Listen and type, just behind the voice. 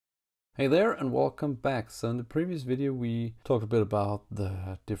Hey there and welcome back. So in the previous video we talked a bit about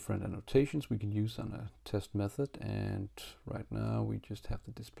the different annotations we can use on a test method, and right now we just have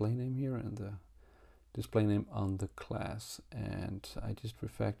the display name here and the display name on the class, and I just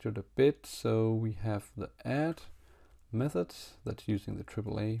refactored a bit. So we have the add method that's using the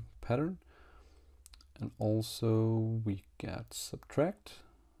AAA pattern, and also we got subtract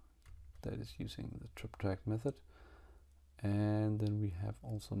that is using the subtract method. And then we have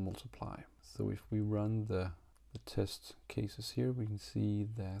also multiply. So if we run the test cases here, we can see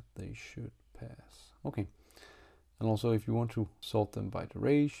that they should pass. Okay. And also if you want to sort them by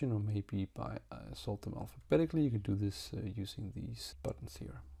duration or maybe by sort them alphabetically, you can do this using these buttons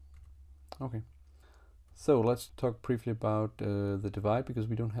here. Okay. So let's talk briefly about the divide, because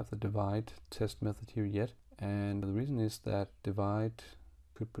we don't have the divide test method here yet. And the reason is that divide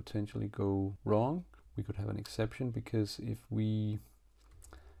could potentially go wrong. We could have an exception, because if we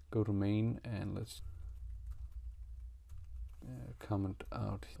go to main and let's comment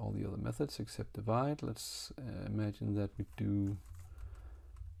out all the other methods except divide, let's imagine that we do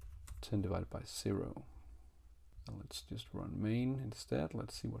 10 divided by 0. And let's just run main instead.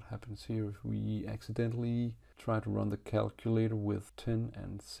 Let's see what happens here if we accidentally try to run the calculator with 10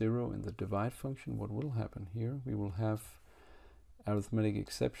 and 0 in the divide function. What will happen here? We will have arithmetic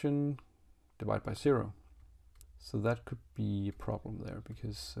exception, divide by 0. So that could be a problem there,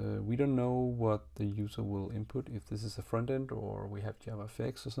 because we don't know what the user will input. If this is a front end or we have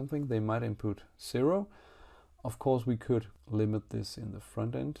JavaFX or something, they might input 0. Of course, we could limit this in the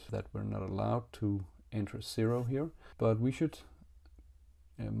front end that we're not allowed to enter 0 here, but we should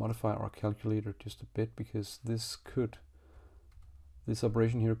modify our calculator just a bit, because this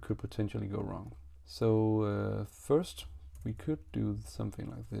operation here could potentially go wrong. So first we could do something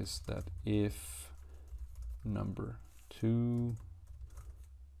like this, that if number 2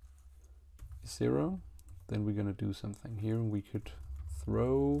 is 0, then we're going to do something here. We could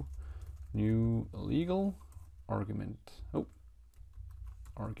throw new illegal argument,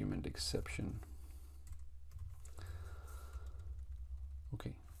 argument exception.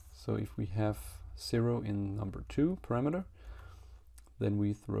 Okay, so if we have 0 in number 2 parameter, then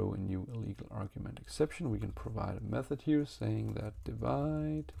we throw a new illegal argument exception. We can provide a method here saying that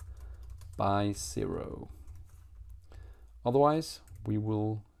divide by 0. Otherwise, we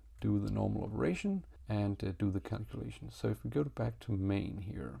will do the normal operation and do the calculation. So if we go back to main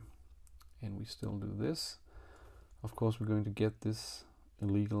here and we still do this, of course we're going to get this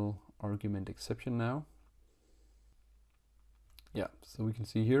illegal argument exception now. Yeah, so we can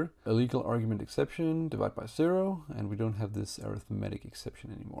see here, illegal argument exception, divide by 0, and we don't have this arithmetic exception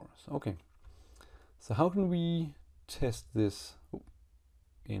anymore. So, okay, so how can we test this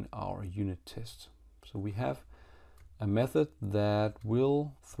in our unit test? So we have a method that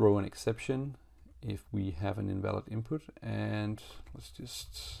will throw an exception if we have an invalid input, and let's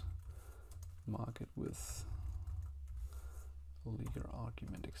just mark it with illegal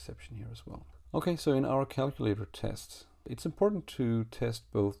argument exception here as well. Okay, so in our calculator test, it's important to test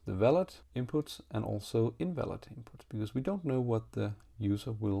both the valid inputs and also invalid inputs, because we don't know what the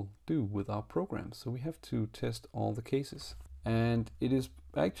user will do with our program. So we have to test all the cases. And it is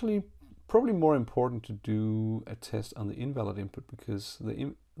actually probably more important to do a test on the invalid input, because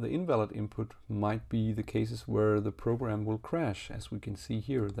the invalid input might be the cases where the program will crash, as we can see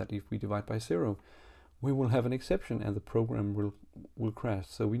here, that if we divide by 0, we will have an exception and the program will crash.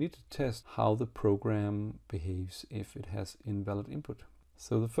 So we need to test how the program behaves if it has invalid input.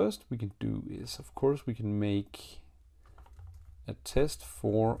 So the first we can do is, of course, we can make a test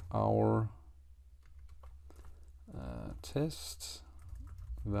for our test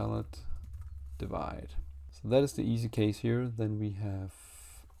valid divide. So that is the easy case here. Then we have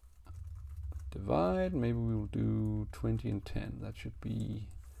divide. Maybe we will do 20 and 10. That should be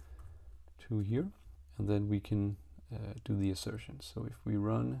 2 here. And then we can do the assertion. So if we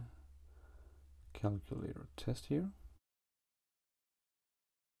run calculator test here,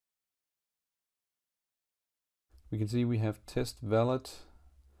 we can see we have test valid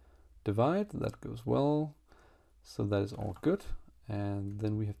divide. That goes well. So that is all good. And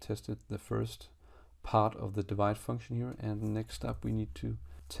then we have tested the first part of the divide function here. And next up we need to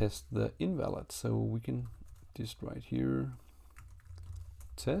test the invalid. So we can just write here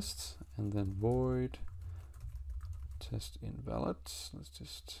test and then void test invalid. Let's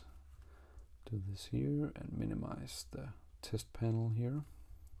just do this here and minimize the test panel here.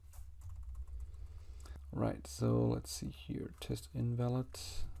 Right, so let's see here, test invalid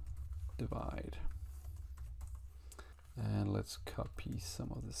divide. And let's copy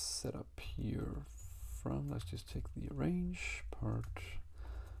some of the setup here from, let's just take the arrange part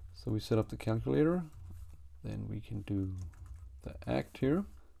So we set up the calculator, then we can do the act here.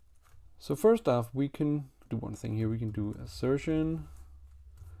 So first off, we can do one thing here. We can do assertion,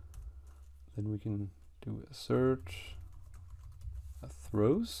 then we can do assert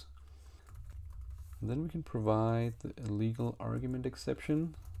throws, and then we can provide the illegal argument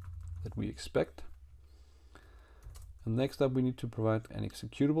exception that we expect. And next up, we need to provide an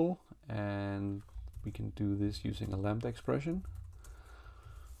executable, and we can do this using a lambda expression.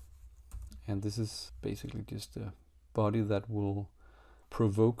 And this is basically just a body that will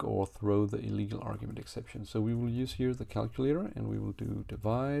provoke or throw the illegal argument exception. So we will use here the calculator, and we will do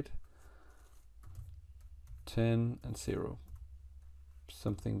divide 10 and 0,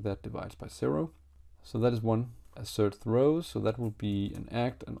 something that divides by 0. So that is one assert throws, so that will be an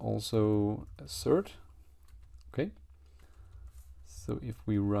act and also assert. Okay. So if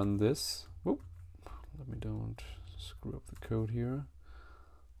we run this, whoop, let me don't screw up the code here.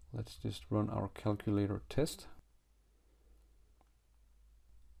 Let's just run our calculator test.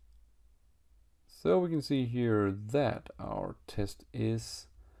 So we can see here that our test is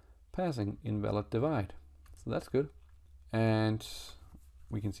passing invalid divide. So that's good. And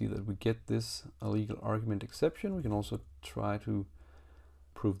we can see that we get this illegal argument exception. We can also try to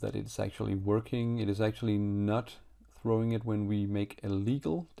prove that it's actually working. It is actually not throwing it when we make a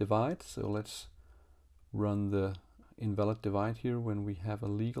legal divide. So let's run the invalid divide here when we have a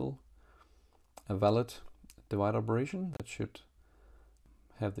valid divide operation. That should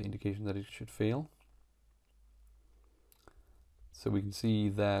have the indication that it should fail. So we can see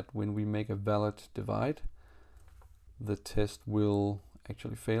that when we make a valid divide, the test will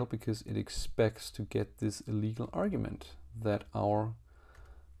actually fail because it expects to get this illegal argument that our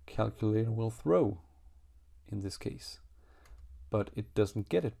calculator will throw in this case. But it doesn't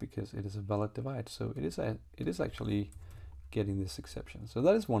get it because it is a valid divide. So it is actually getting this exception. So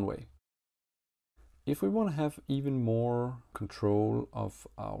that is one way. If we want to have even more control of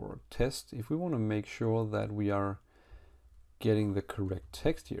our test, if we want to make sure that we are getting the correct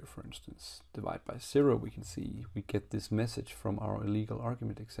text here, for instance, divide by 0, we can see we get this message from our illegal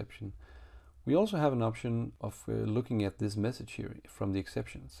argument exception. We also have an option of looking at this message here from the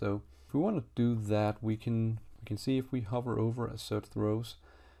exception. So if we want to do that, we can see if we hover over assert throws,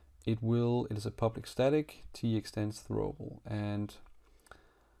 it is a public static t extends throwable, and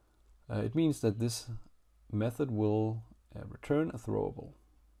it means that this method will return a throwable.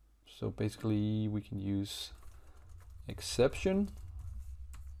 So basically we can use exception,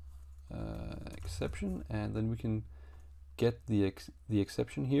 and then we can get the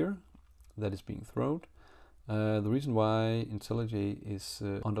exception here that is being thrown. The reason why IntelliJ is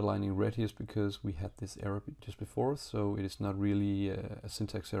underlining red here is because we had this error just before, so it is not really a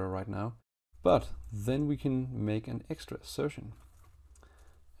syntax error right now. But then we can make an extra assertion,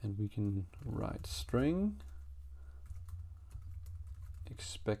 and we can write string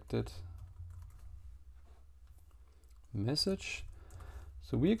expected message.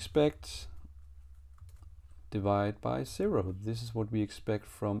 So we expect divide by 0. This is what we expect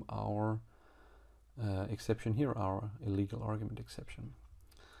from our exception here, our illegal argument exception.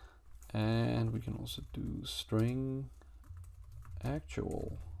 And we can also do string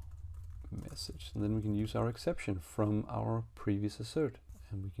actual message, and then we can use our exception from our previous assert,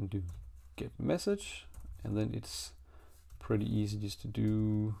 and we can do get message, and then it's pretty easy just to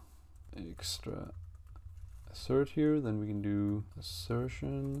do extra assert here. Then we can do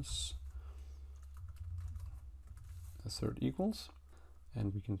assertions assert equals,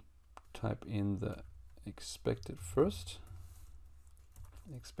 and we can type in the expected first,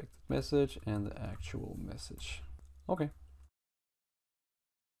 expected message, and the actual message. Okay.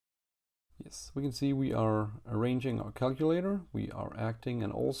 Yes, we can see we are arranging our calculator, we are acting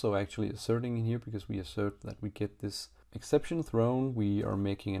and also actually asserting in here, because we assert that we get this exception thrown, we are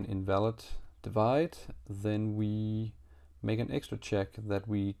making an invalid divide, then we make an extra check that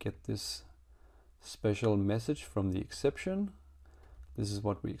we get this special message from the exception. This is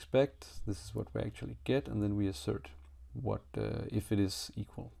what we expect, this is what we actually get, and then we assert what if it is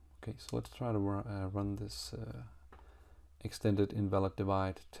equal. Okay, so let's try to run this extended invalid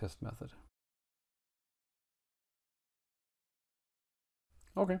divide test method.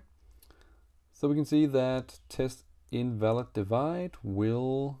 Okay, so we can see that test invalid divide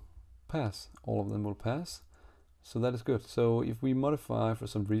will pass. All of them will pass. So that is good. So if we modify for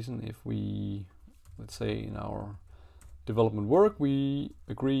some reason, if we, let's say in our development work, we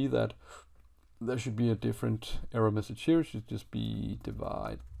agree that there should be a different error message here, it should just be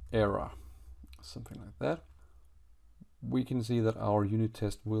divide error, something like that. We can see that our unit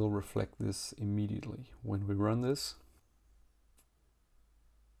test will reflect this immediately when we run this.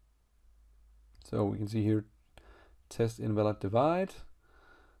 So we can see here, test invalid divide.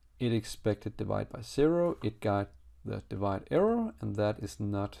 It expected divide by 0. It got the divide error, and that is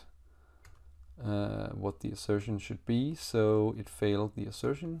not what the assertion should be, so it failed the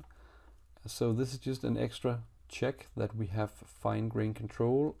assertion. So this is just an extra check that we have fine-grained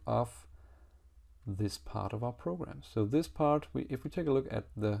control of this part of our program. So this part, if we take a look at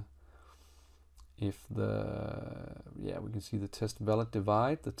we can see the test valid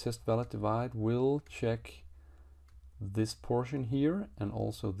divide. The test valid divide will check this portion here and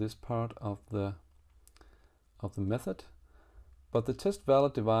also this part of the method, but the test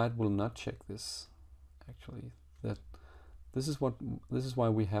valid divide will not check this. Actually, this is why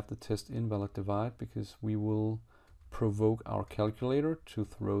we have the test invalid divide, because we will provoke our calculator to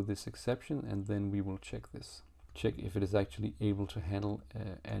throw this exception, and then we will check if it is actually able to handle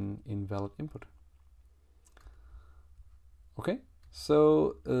an invalid input. Okay,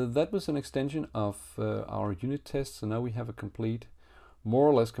 so that was an extension of our unit test. So now we have a more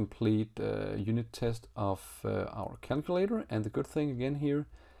or less complete unit test of our calculator. And the good thing again here,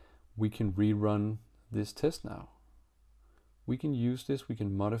 we can rerun this test now. We can use this, we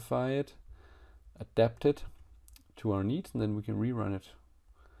can modify it, adapt it to our needs, and then we can rerun it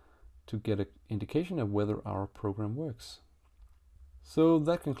to get an indication of whether our program works. So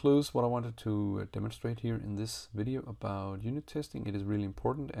that concludes what I wanted to demonstrate here in this video about unit testing. It is really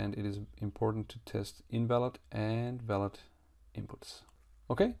important, and it is important to test invalid and valid inputs.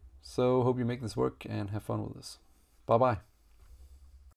 Okay, so hope you make this work and have fun with this. Bye bye.